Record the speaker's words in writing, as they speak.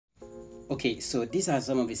Okay, so these are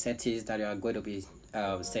some of the settings that you are going to be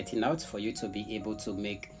setting out for you to be able to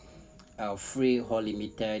make a free or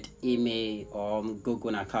limited email or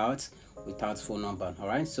Google account without phone number. All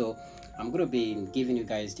right, so I'm going to be giving you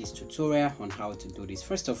guys this tutorial on how to do this.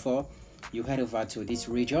 First of all, you head over to this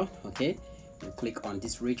region. Okay, you click on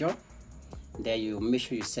this region, there you make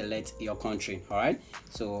sure you select your country. All right,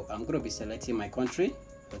 so I'm going to be selecting my country.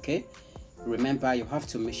 Okay, remember you have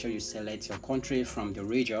to make sure you select your country from the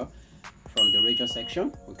region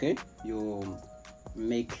section. Okay, you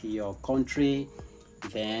make your country,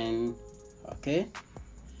 then okay,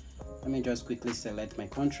 let me just quickly select my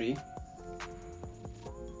country.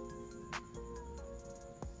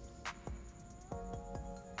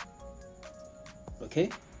 Okay,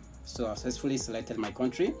 so I successfully selected my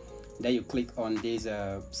country. Then you click on this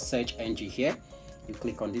search engine here. You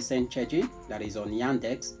click on this search engine that is on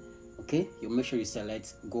Yandex. Okay, you make sure you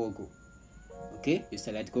select Google. Okay, you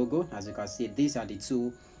select Google. As you can see, these are the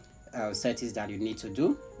two settings that you need to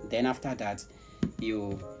do. Then after that,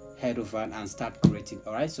 you head over and start creating.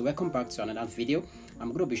 All right, so welcome back to another video. I'm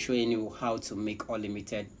going to be showing you how to make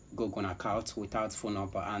unlimited Google account without phone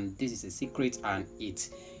number, and this is a secret and it's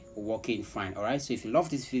working fine. All right, so if you love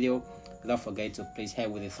this video, don't forget to please hit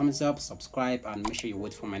with a thumbs up, subscribe, and make sure you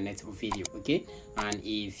wait for my next video. Okay, and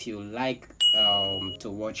if you like to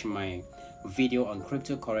watch my video on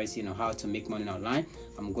cryptocurrency, you know how to make money online,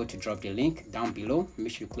 I'm going to drop the link down below.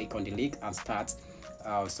 Make sure you click on the link and start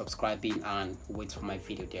subscribing and wait for my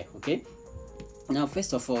video there. Okay, now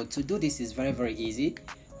first of all, to do this is very easy.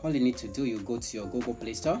 All you need to do, you go to your Google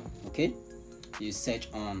Play Store. Okay, you search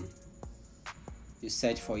for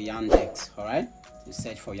Yandex. All right, you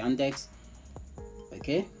search for Yandex.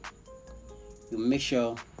 Okay, you make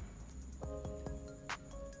sure,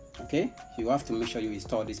 okay, you have to make sure you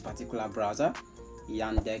install this particular browser,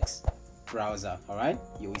 Yandex browser. All right,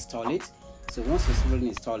 you install it. So once you fully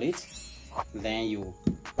install it, then you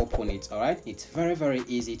open it. All right, it's very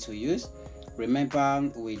easy to use. Remember,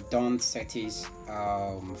 we don't set this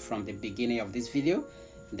from the beginning of this video.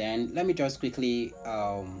 Then let me just quickly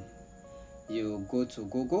you go to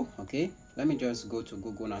Google. Okay, let me just go to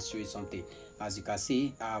Google and show you something. As you can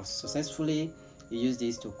see, I've successfully used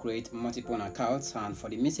this to create multiple accounts, and for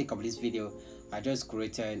the sake of this video, I just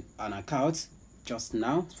created an account just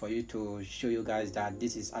now for you to show you guys that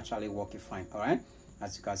this is actually working fine. All right,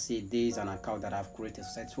 as you can see, this is an account that I've created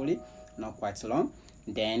successfully, not quite long.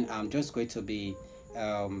 Then I'm just going to be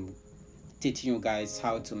teaching you guys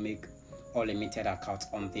how to make unlimited accounts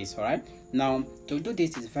on this. All right, now to do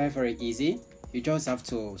this is very easy. You just have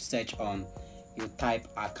to search on, you type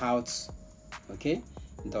accounts, okay,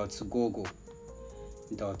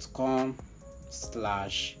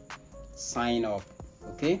 .google.com/sign up.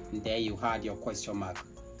 okay, there you had your question mark.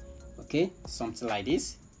 Okay, something like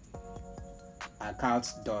this,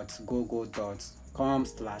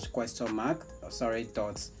 accounts.google.com/question mark,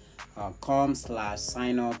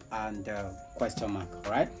 .com/sign up and question mark.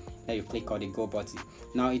 All right, then you click on the go button.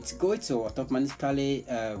 Now it's going to automatically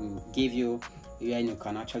give you when you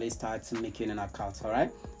can actually start making an account. All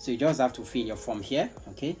right, so you just have to fill your form here.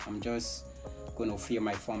 Okay, I'm just going to fill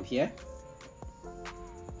my form here.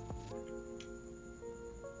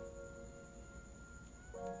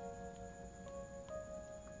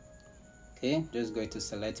 Okay, just going to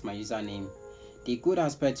select my username. The good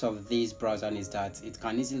aspect of this browser is that it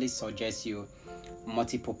can easily suggest you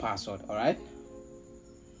multiple password. All right,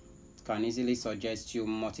 it can easily suggest you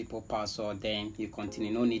multiple password. Then you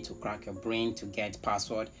continue, no need to crack your brain to get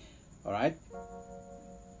password. All right,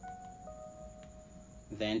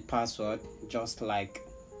 then password just like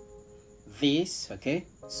this. Okay,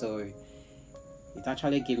 so it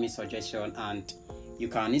actually give me suggestion, and you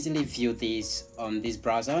can easily view this on this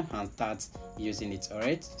browser and start using it. All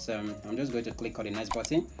right, so I'm just going to click on the next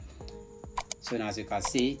button. So as you can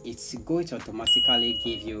see, it's going to automatically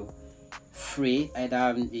give you free,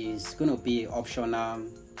 either is going to be optional,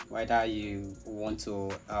 whether you want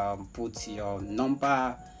to put your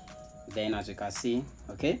number. Then as you can see,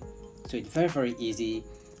 okay, so it's very easy.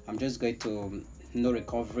 I'm just going to no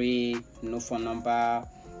recovery, no phone number,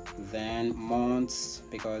 then months,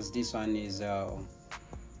 because this one is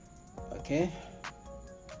okay,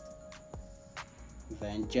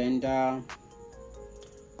 then gender,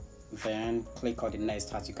 then click on the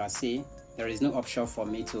next. As you can see, there is no option for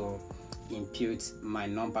me to input my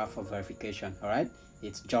number for verification. All right,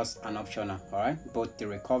 it's just an optional. All right, both the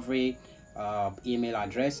recovery email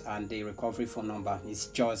address and the recovery phone number is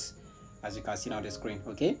just as you can see on the screen.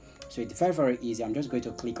 Okay, so it's very easy. I'm just going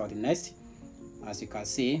to click on the next. As you can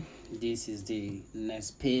see, this is the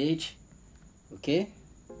next page. Okay,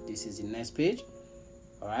 this is the next page.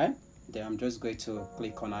 All right, Then I'm just going to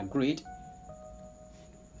click on agreed.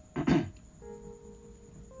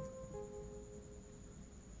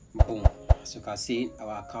 Boom. As you can see,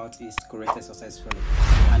 our account is created successfully,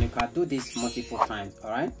 and you can do this multiple times. All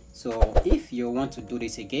right, so if you want to do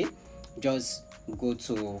this again, just go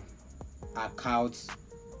to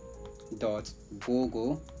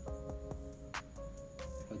accounts.google,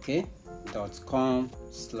 okay,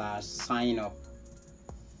 .com/sign up,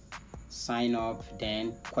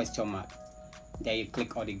 then question mark. Then you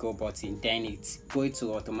click on the go button, then it's going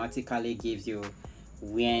to automatically give you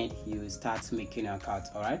when you start making an account.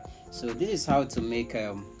 All right, so this is how to make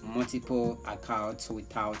multiple accounts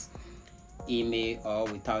without email or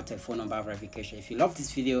without a phone number verification. If you love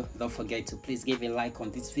this video, don't forget to please give a like on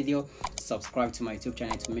this video, subscribe to my YouTube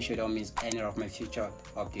channel to make sure you don't miss any of my future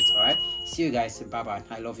updates. All right, see you guys, bye bye,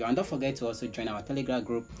 I love you. And don't forget to also join our Telegram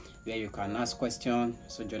group where you can ask questions.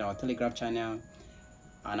 So join our Telegram channel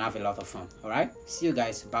and have a lot of fun. All right, see you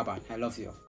guys, bye bye, I love you.